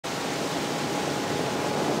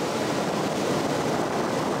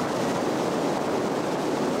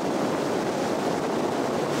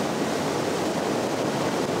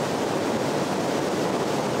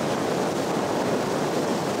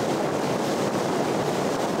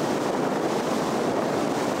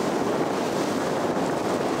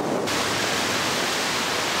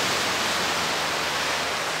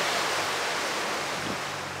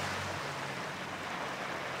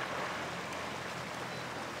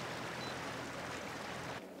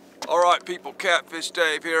Alright people, Catfish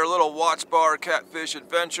Dave here, a little Watts Bar catfish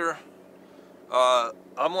adventure. I'm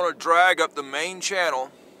going to drag up the main channel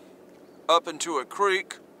up into a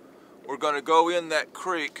creek. We're going to go in that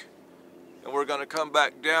creek and we're going to come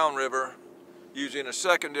back downriver using a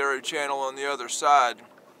secondary channel on the other side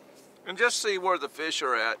and just see where the fish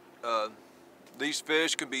are at. These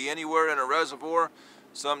fish can be anywhere in a reservoir.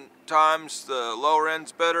 Sometimes the lower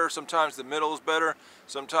end's better, sometimes the middle is better,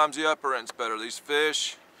 sometimes the upper end's better. These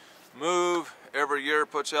fish move every year,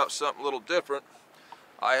 puts out something a little different.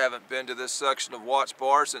 I haven't been to this section of Watts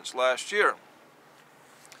Bar since last year.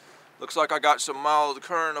 Looks like I got some mild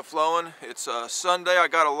current flowing. It's Sunday. I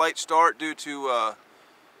got a late start due to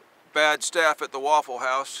bad staff at the Waffle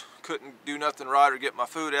House. Couldn't do nothing right or get my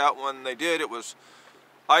food out. When they did, it was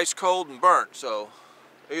ice cold and burnt. So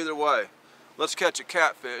either way, let's catch a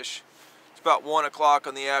catfish. It's about 1 o'clock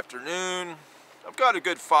in the afternoon. I've got a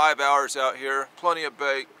good 5 hours out here, plenty of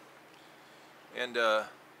bait. And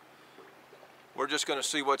we're just going to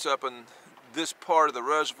see what's up in this part of the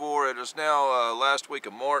reservoir. It is now last week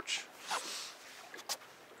of March.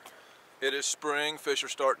 It is spring, fish are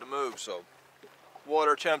starting to move, so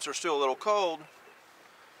water temps are still a little cold,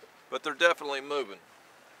 but they're definitely moving.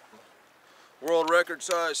 World record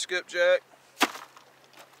size skipjack.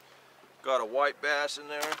 Got a white bass in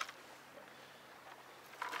there.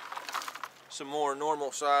 Some more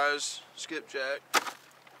normal size skipjack.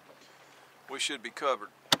 We should be covered.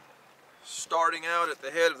 Starting out at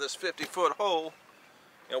the head of this 50-foot hole,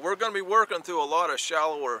 and we're going to be working through a lot of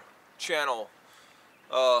shallower channel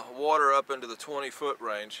water up into the 20-foot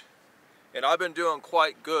range, and I've been doing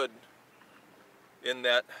quite good in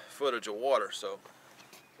that footage of water. So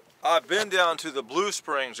I've been down to the Blue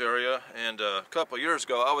Springs area, and a couple years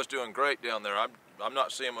ago I was doing great down there. I'm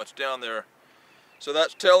not seeing much down there, so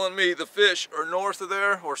that's telling me the fish are north of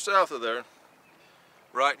there or south of there.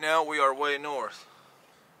 Right now we are way north.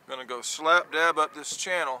 I'm gonna go slap dab up this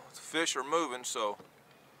channel. The fish are moving, so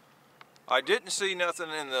I didn't see nothing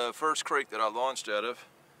in the first creek that I launched out of.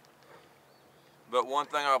 But one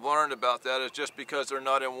thing I've learned about that is just because they're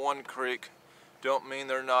not in one creek don't mean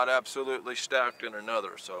they're not absolutely stacked in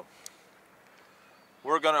another. So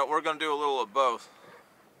we're gonna do a little of both.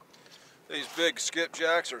 These big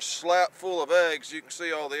skipjacks are slap full of eggs. You can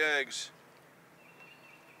see all the eggs.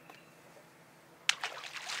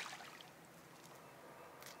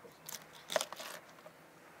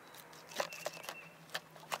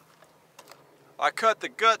 I cut the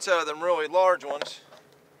guts out of them really large ones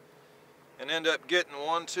and end up getting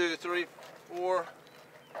 1, 2, 3, 4.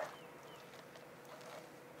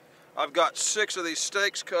 I've got 6 of these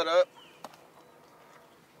steaks cut up,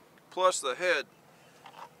 plus the head,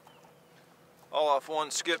 all off one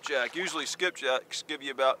skipjack. Usually skipjacks give you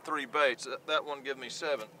about 3 baits. That one gave me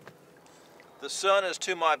 7. The sun is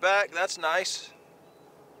to my back. That's nice.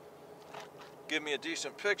 Give me a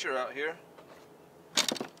decent picture out here.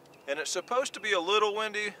 And it's supposed to be a little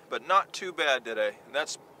windy, but not too bad today. And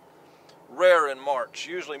that's rare in March.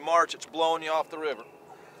 Usually March it's blowing you off the river.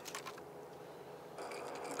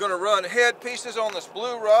 I'm gonna run head pieces on this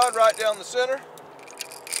blue rod right down the center.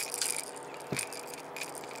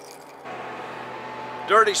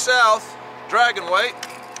 Dirty South, dragon weight.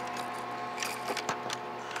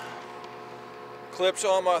 Clips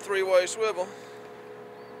on my 3-way swivel.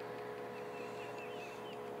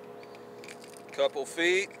 Couple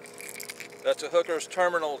feet. That's a hooker's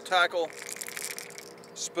terminal tackle,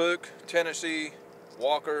 spook, Tennessee,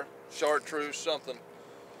 Walker, chartreuse, something.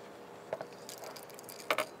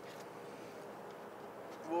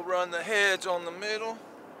 We'll run the heads on the middle,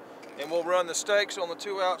 and we'll run the stakes on the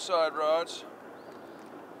 2 outside rods.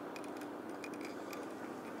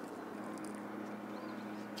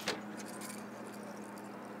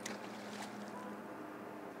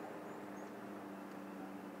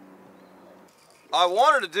 I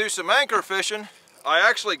wanted to do some anchor fishing. I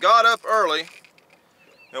actually got up early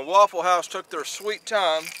and Waffle House took their sweet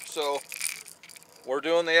time, so we're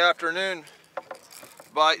doing the afternoon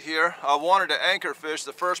bite here. I wanted to anchor fish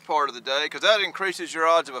the first part of the day because that increases your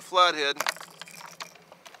odds of a flathead.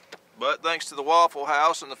 But thanks to the Waffle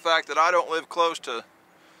House and the fact that I don't live close to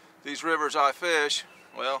these rivers I fish,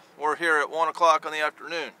 well, we're here at 1 o'clock in the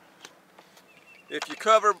afternoon. If you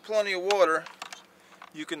cover plenty of water,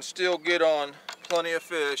 you can still get on plenty of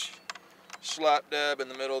fish slap dab in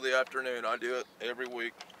the middle of the afternoon. I do it every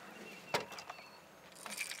week.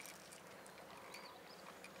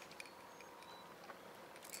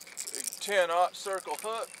 Big 10-aught circle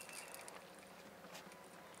hook.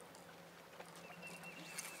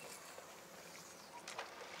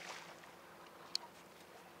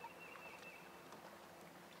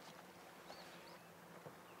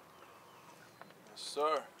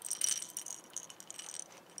 sir.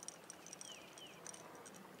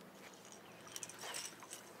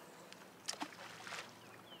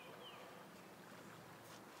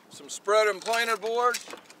 Some spread and planer boards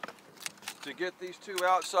to get these two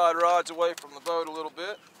outside rods away from the boat a little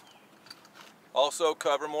bit. Also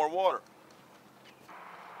cover more water.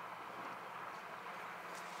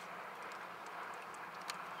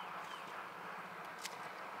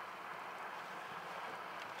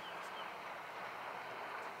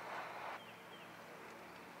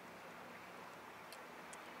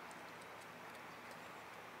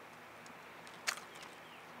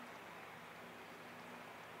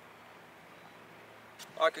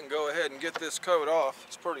 I can go ahead and get this coat off.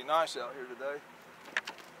 It's pretty nice out here today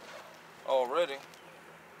already.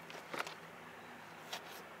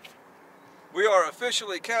 We are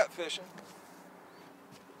officially catfishing.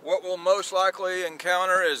 What we'll most likely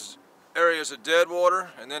encounter is areas of dead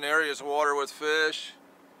water, and then areas of water with fish,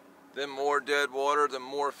 then more dead water, then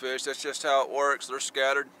more fish. That's just how it works. They're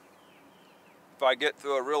scattered. If I get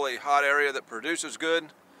through a really hot area that produces good,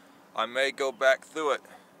 I may go back through it,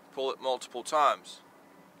 pull it multiple times.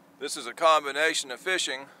 This is a combination of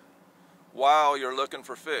fishing while you're looking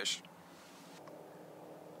for fish.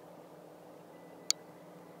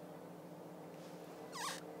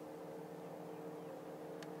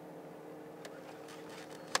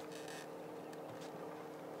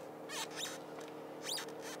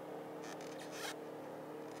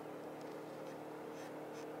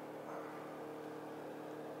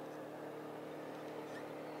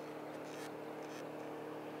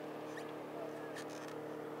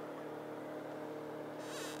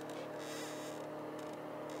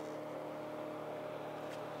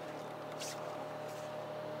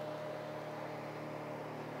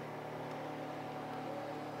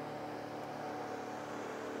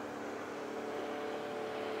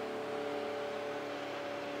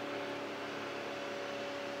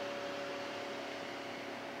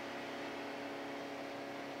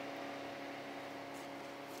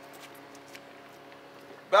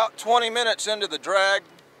 About 20 minutes into the drag,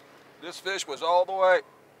 this fish was all the way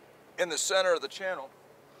in the center of the channel.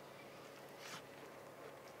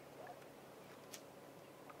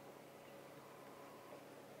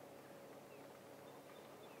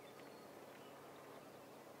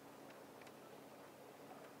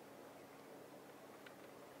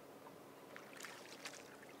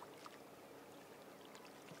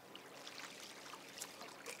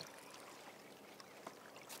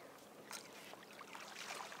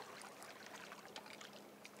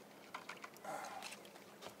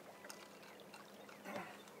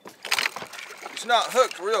 He's not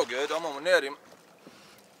hooked real good. I'm gonna net him.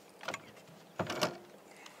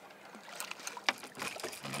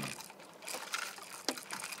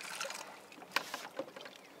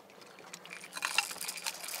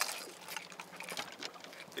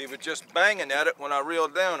 He was just banging at it when I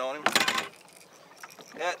reeled down on him.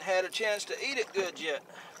 Hadn't had a chance to eat it good yet.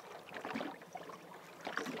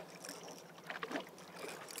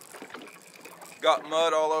 Got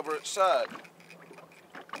mud all over its side.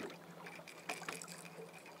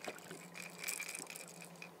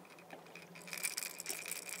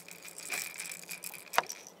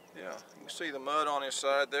 Yeah, you can see the mud on his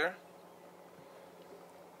side there.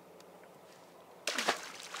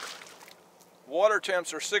 Water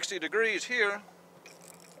temps are 60 degrees here.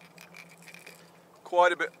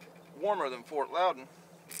 Quite a bit warmer than Fort Loudon.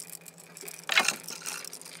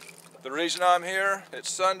 The reason I'm here,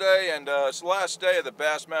 it's Sunday and it's the last day of the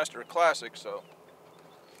Bassmaster Classic, so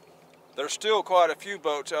there's still quite a few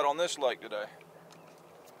boats out on this lake today.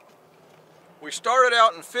 We started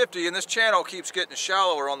out in 50 and this channel keeps getting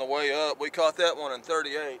shallower on the way up. We caught that one in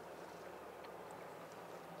 38.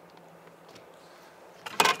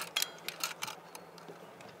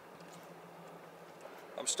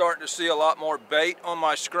 I'm starting to see a lot more bait on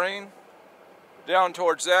my screen. Down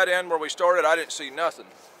towards that end where we started, I didn't see nothing.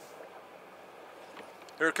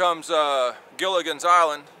 Here comes Gilligan's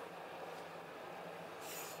Island.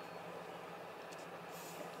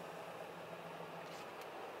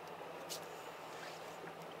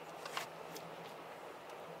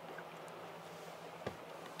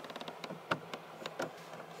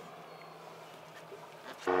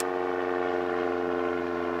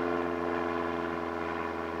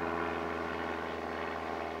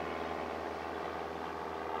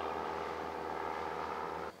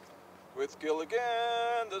 With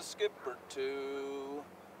Gilligan, the skipper too,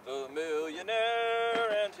 the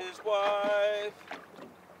millionaire and his wife,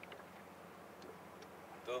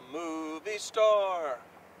 the movie star.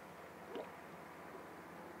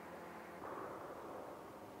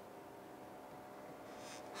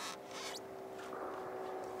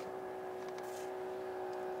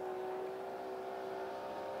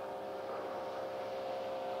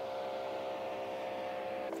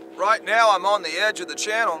 Right now I'm on the edge of the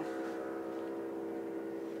channel.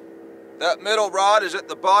 That middle rod is at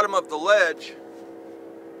the bottom of the ledge.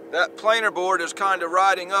 That planer board is kind of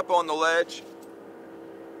riding up on the ledge.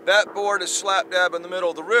 That board is slap dab in the middle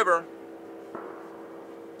of the river.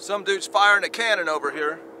 Some dude's firing a cannon over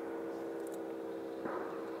here.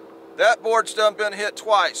 That board's done been hit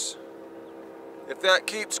twice. If that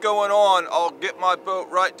keeps going on, I'll get my boat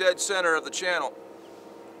right dead center of the channel.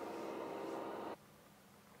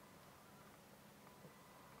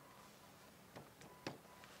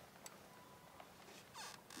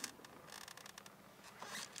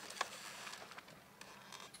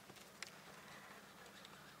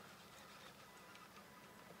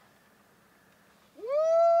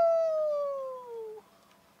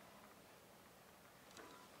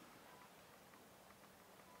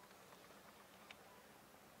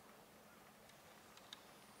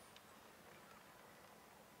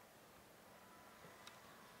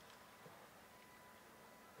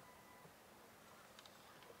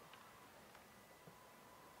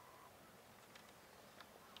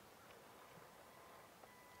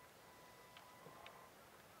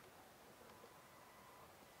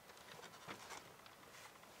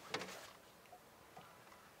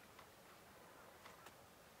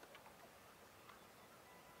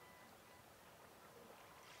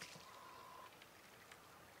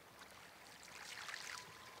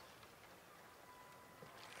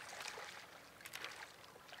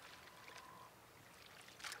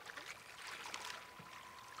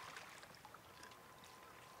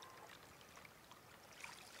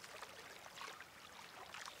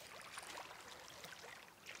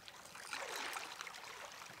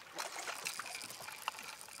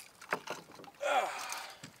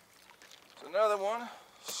 Another one,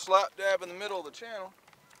 slap dab in the middle of the channel.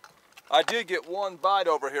 I did get one bite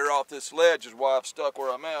over here off this ledge, is why I've stuck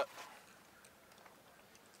where I'm at.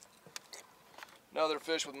 Another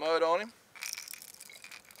fish with mud on him.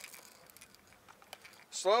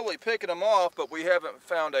 Slowly picking them off, but we haven't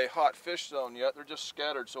found a hot fish zone yet. They're just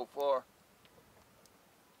scattered so far.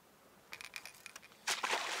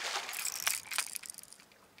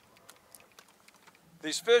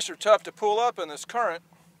 These fish are tough to pull up in this current.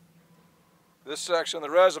 This section of the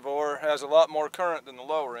reservoir has a lot more current than the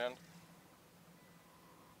lower end.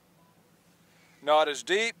 Not as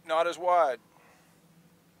deep, not as wide.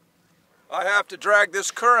 I have to drag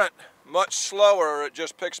this current much slower or it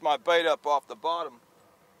just picks my bait up off the bottom.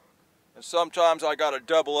 And sometimes I gotta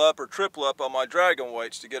double up or triple up on my dragging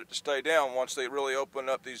weights to get it to stay down once they really open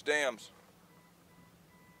up these dams.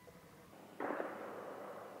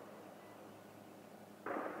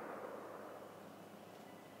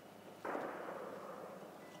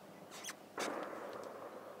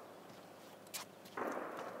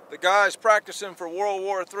 The guy's practicing for World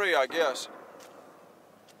War III, I guess.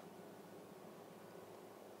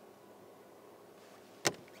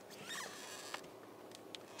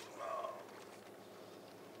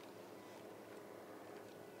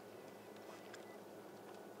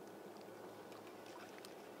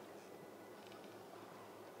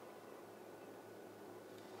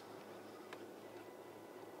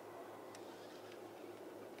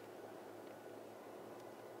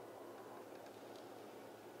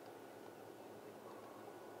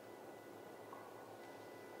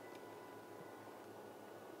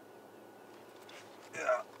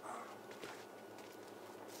 Yeah.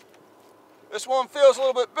 This one feels a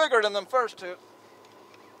little bit bigger than them first two.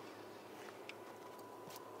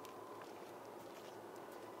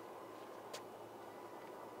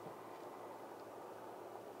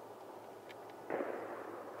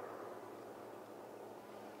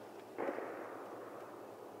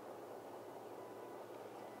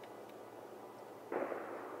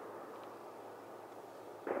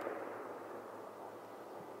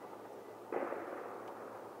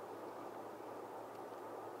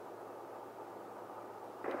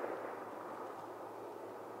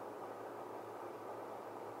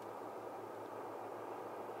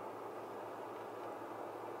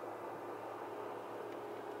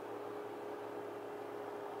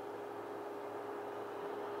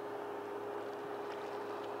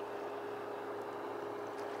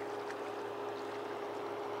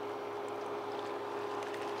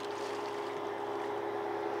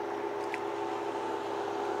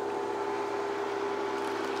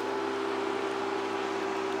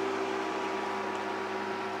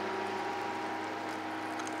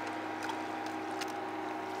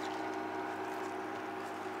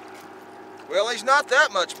 Well, he's not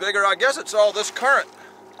that much bigger. I guess it's all this current.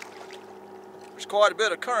 There's quite a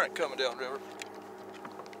bit of current coming down river.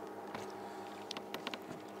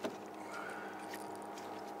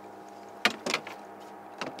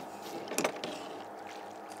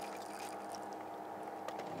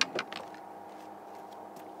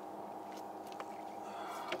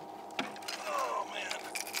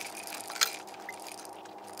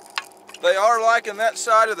 They are liking that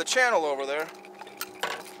side of the channel over there.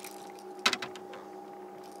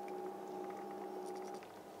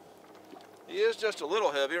 He is just a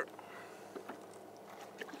little heavier.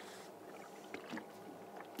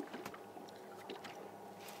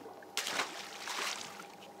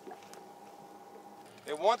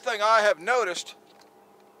 And one thing I have noticed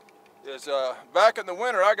is back in the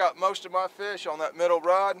winter I got most of my fish on that middle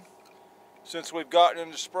rod. Since we've gotten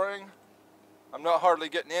into spring, I'm not hardly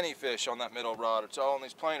getting any fish on that middle rod. It's all on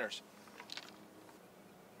these planers.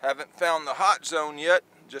 Haven't found the hot zone yet,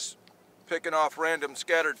 just picking off random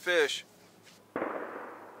scattered fish.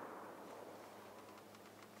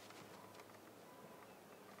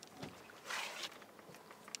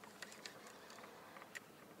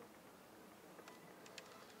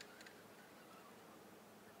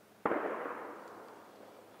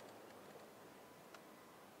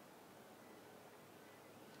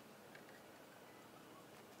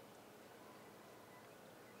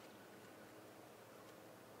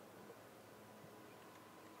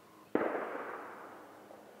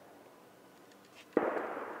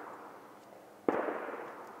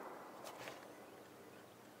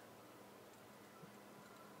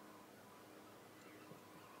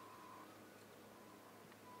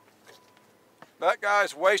 That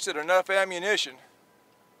guy's wasted enough ammunition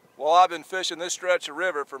while I've been fishing this stretch of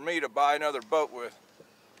river for me to buy another boat with.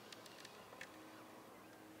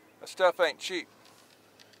 That stuff ain't cheap.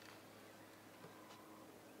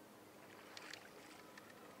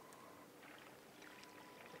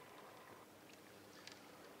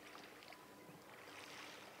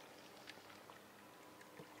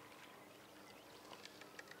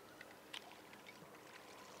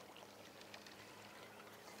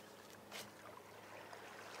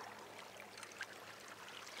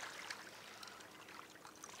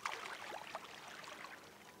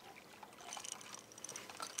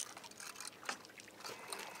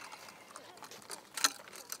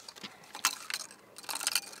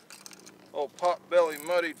 Old pot-belly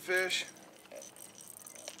muddied fish.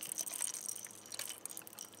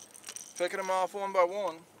 Picking them off one by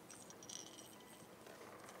one.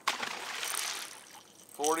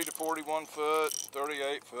 40 to 41 foot,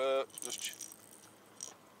 38 foot, just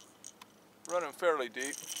running fairly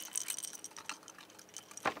deep.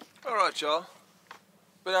 All right, y'all.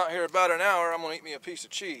 Been out here about an hour. I'm gonna eat me a piece of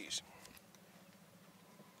cheese.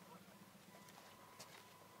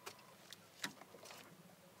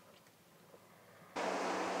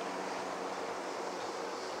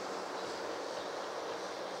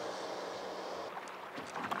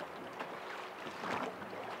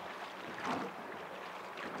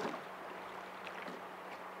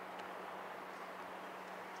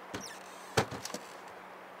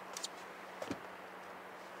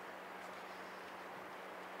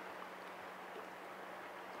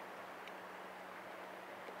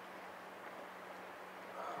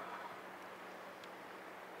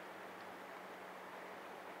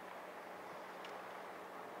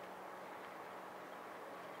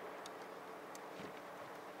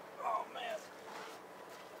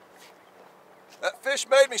 That fish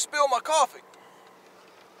made me spill my coffee.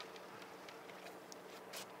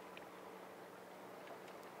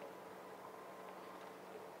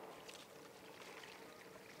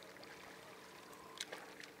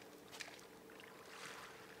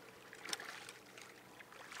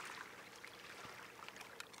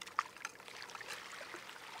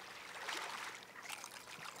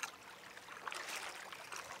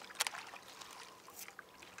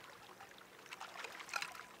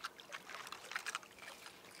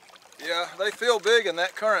 Yeah, they feel big in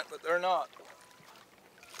that current, but they're not.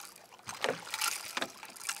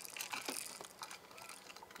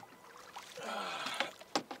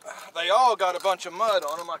 They all got a bunch of mud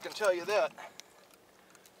on them, I can tell you that.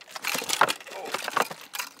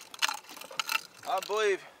 I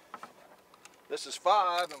believe this is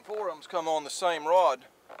 5 and 4 of them's come on the same rod.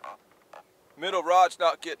 Middle rod's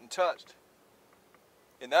not getting touched.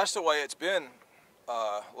 And that's the way it's been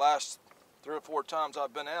last 3 or 4 times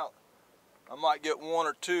I've been out. I might get 1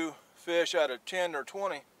 or 2 fish out of 10 or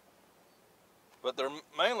 20, but they're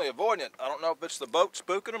mainly avoiding it. I don't know if it's the boat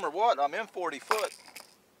spooking them or what. I'm in 40 foot.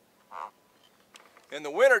 In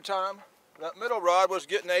the winter time, that middle rod was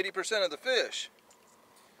getting 80% of the fish.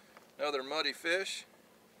 Another muddy fish.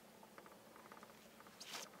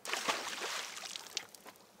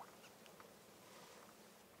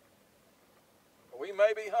 We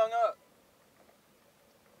may be hung up.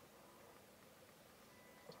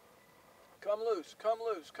 Come loose, come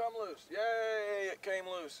loose, come loose. Yay, it came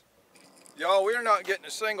loose. Y'all, we're not getting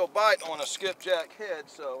a single bite on a skipjack head,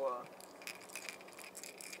 so I'm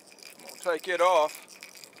gonna take it off.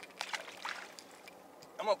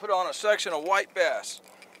 I'm gonna put on a section of white bass.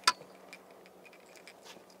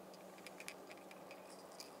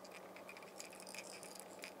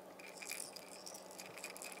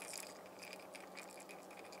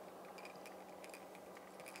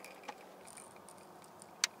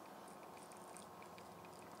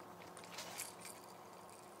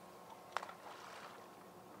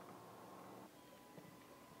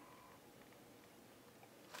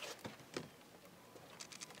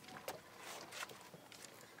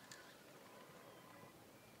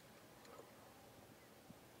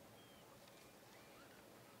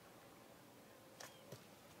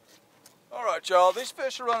 Alright y'all, these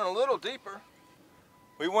fish are running a little deeper.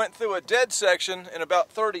 We went through a dead section in about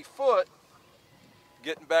 30 foot,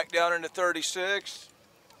 getting back down into 36.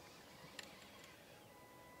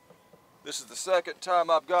 This is the second time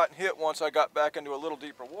I've gotten hit once I got back into a little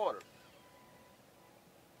deeper water.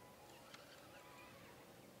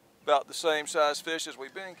 About the same size fish as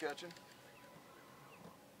we've been catching.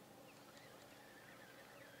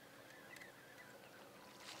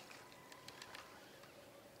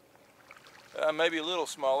 Maybe a little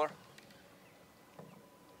smaller.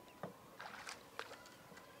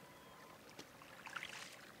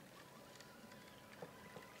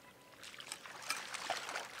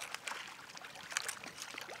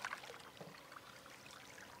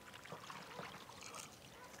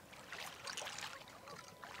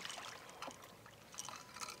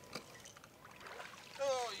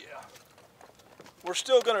 Oh yeah. We're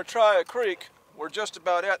still going to try a creek. We're just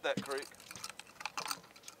about at that creek.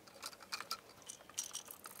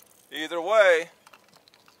 Either way,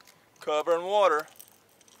 cover and water,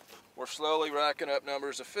 we're slowly racking up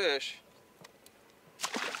numbers of fish.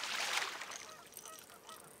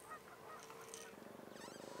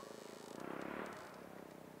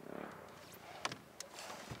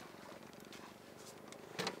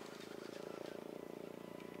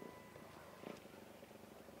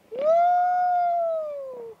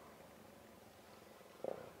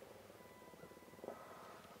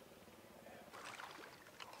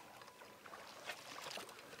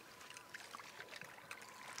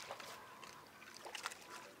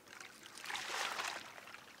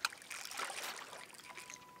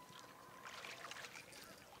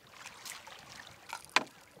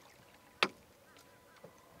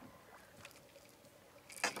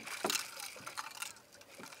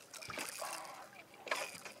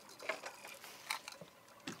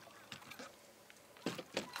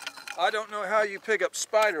 I don't know how you pick up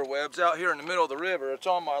spider webs out here in the middle of the river. It's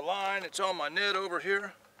on my line, it's on my net over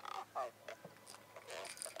here.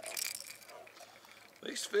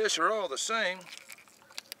 These fish are all the same.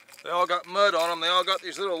 They all got mud on them. They all got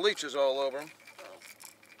these little leeches all over them.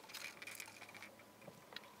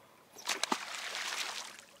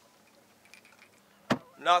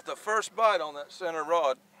 Not the first bite on that center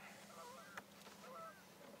rod.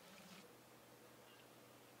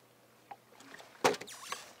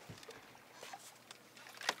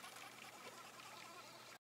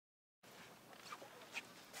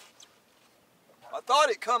 I thought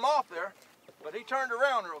he'd come off there, but he turned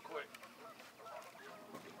around real quick.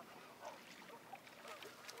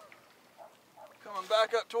 Coming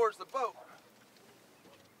back up towards the boat.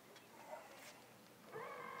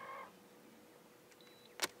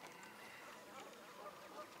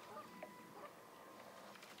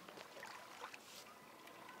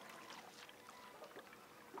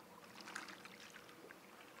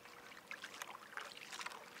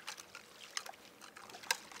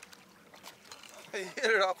 He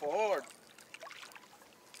hit it awful hard.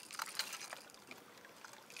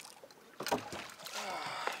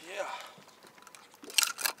 Yeah.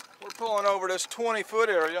 We're pulling over this 20-foot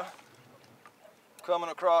area, coming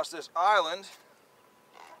across this island.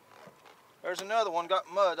 There's another one, got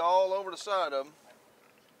mud all over the side of him.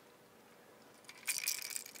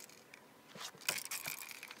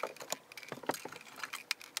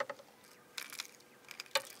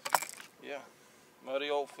 Yeah, muddy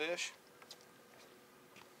old fish.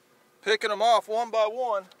 Picking them off one by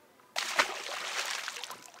one.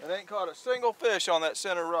 It ain't caught a single fish on that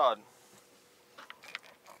center rod.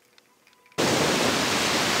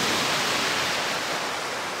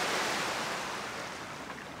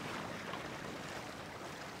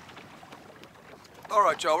 All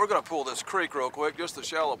right, y'all, we're gonna pull this creek real quick, just the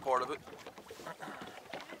shallow part of it.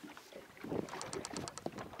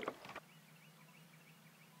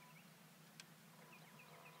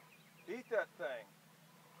 Eat that thing.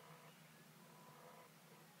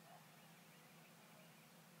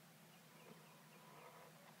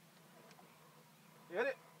 Hit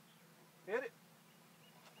it. Hit it.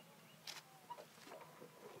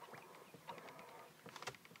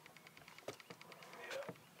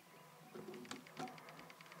 Yeah.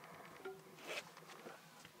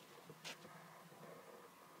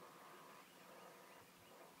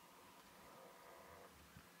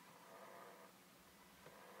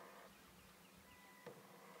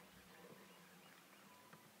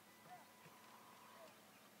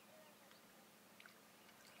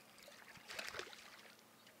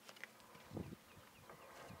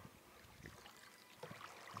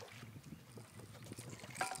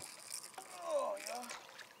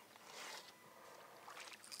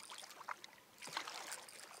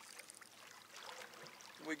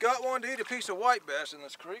 We got one to eat a piece of white bass in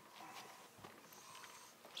this creek.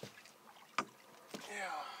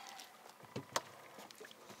 Yeah.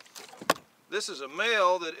 This is a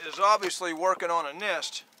male that is obviously working on a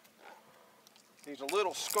nest. He's a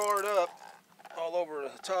little scarred up all over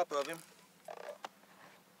the top of him.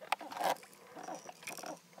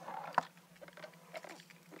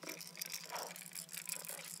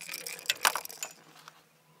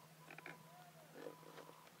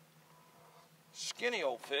 Skinny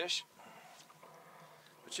old fish,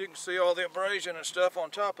 but you can see all the abrasion and stuff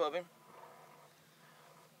on top of him.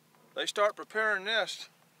 They start preparing nests.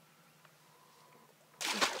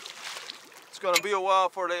 It's going to be a while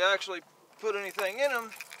before they actually put anything in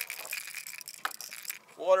them.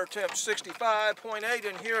 Water temp 65.8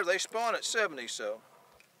 in here. They spawn at 70, so.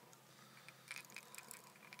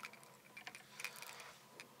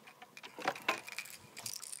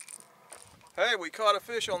 Hey, we caught a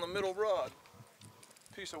fish on the middle rod.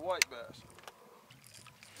 Piece of white bass.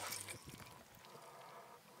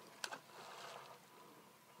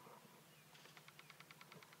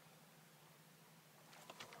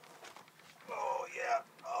 Oh yeah.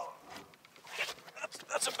 Oh,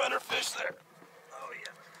 that's a better fish there. Oh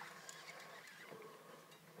yeah.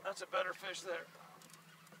 That's a better fish there.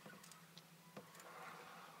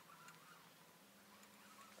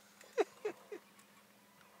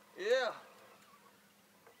 Yeah.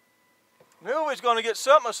 Knew he was going to get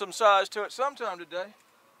something of some size to it sometime today.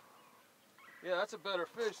 Yeah, that's a better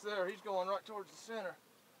fish there. He's going right towards the center.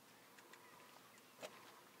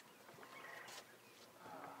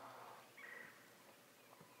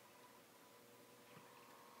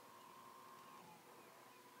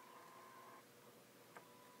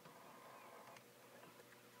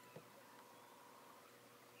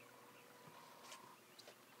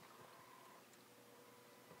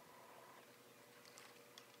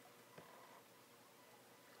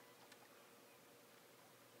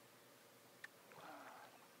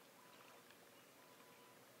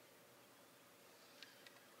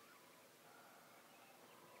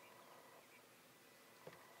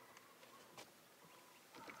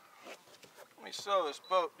 Let me slow this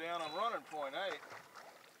boat down. I'm running point 8.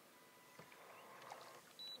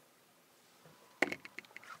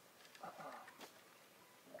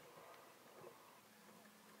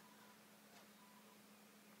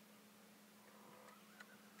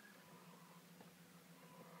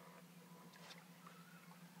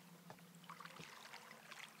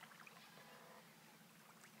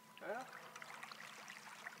 Yeah.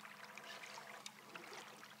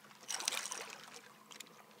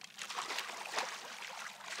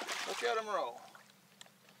 Look at him roll.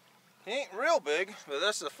 He ain't real big, but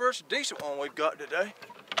that's the first decent one we've got today.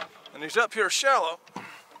 And he's up here shallow.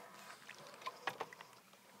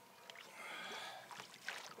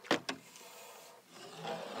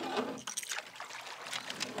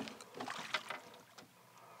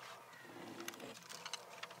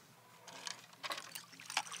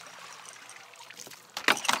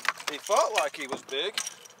 He fought like he was big.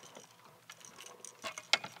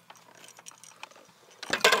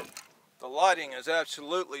 The lighting is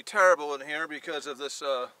absolutely terrible in here because of this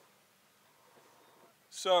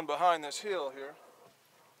sun behind this hill here.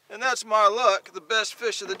 And that's my luck. The best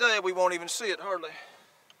fish of the day, we won't even see it hardly.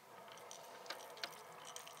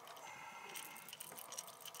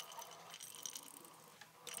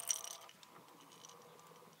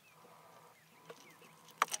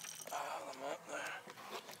 I'm up there.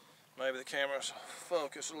 Maybe the camera's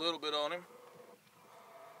focus a little bit on him.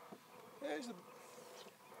 There's the...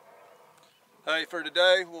 Hey, for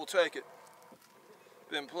today, we'll take it.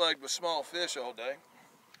 Been plagued with small fish all day.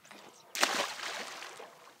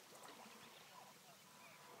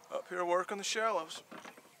 Up here working the shallows.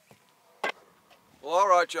 Well, all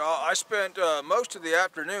right, y'all. I spent most of the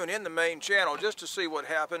afternoon in the main channel just to see what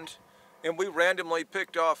happened, and we randomly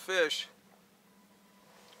picked off fish.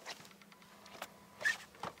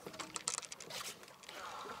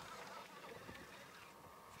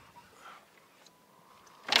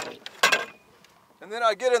 And then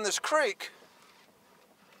I get in this creek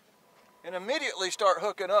and immediately start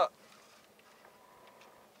hooking up.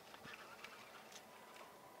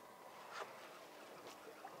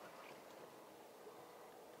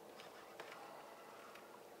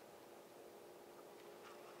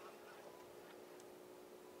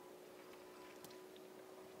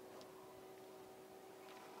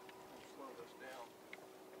 Slow this down.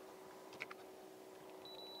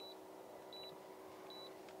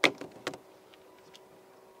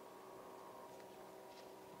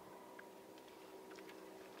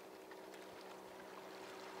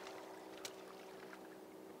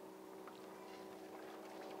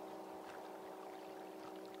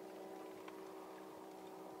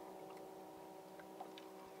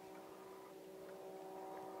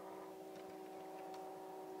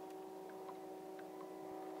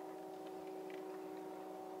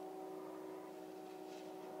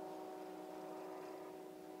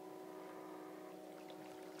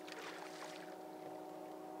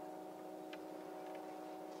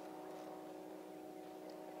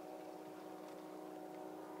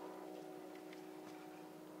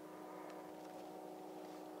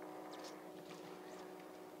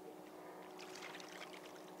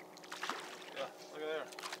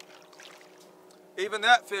 Even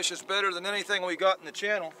that fish is better than anything we got in the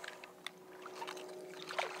channel.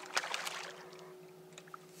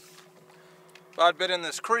 If I'd been in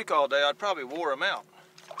this creek all day, I'd probably wore him out.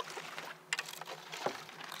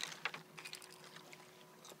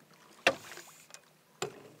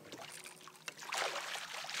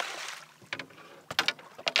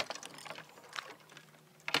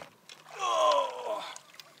 Oh.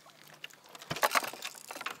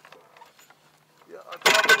 Yeah, I'd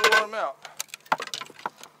probably wore him out.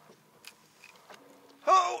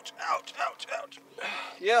 Ouch, ouch, ouch, ouch.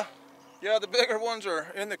 Yeah, the bigger ones are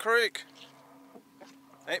in the creek.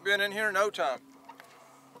 Ain't been in here no time.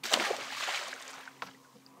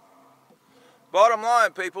 Bottom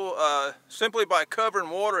line, people, simply by covering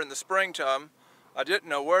water in the springtime, I didn't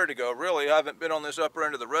know where to go. Really, I haven't been on this upper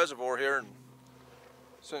end of the reservoir here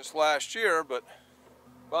since last year, but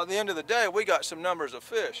by the end of the day, we got some numbers of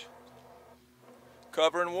fish.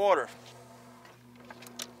 Covering water.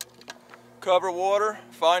 Cover water,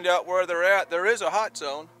 find out where they're at. There is a hot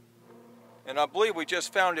zone, and I believe we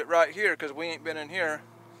just found it right here because we ain't been in here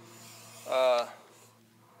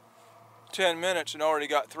 10 minutes and already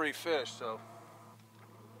got 3 fish. So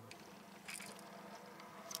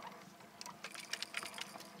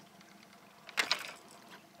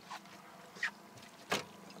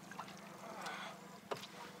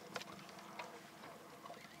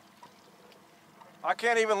I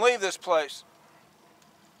can't even leave this place.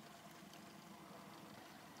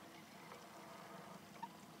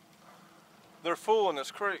 They're full in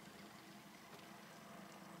this creek.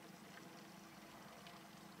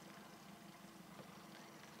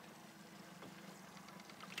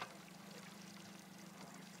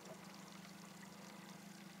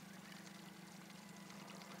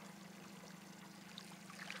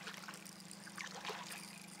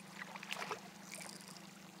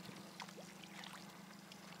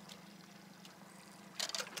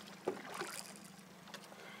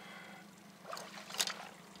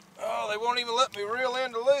 Oh, they won't even let me reel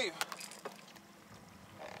in to leave.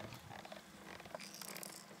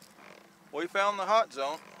 We found the hot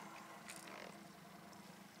zone.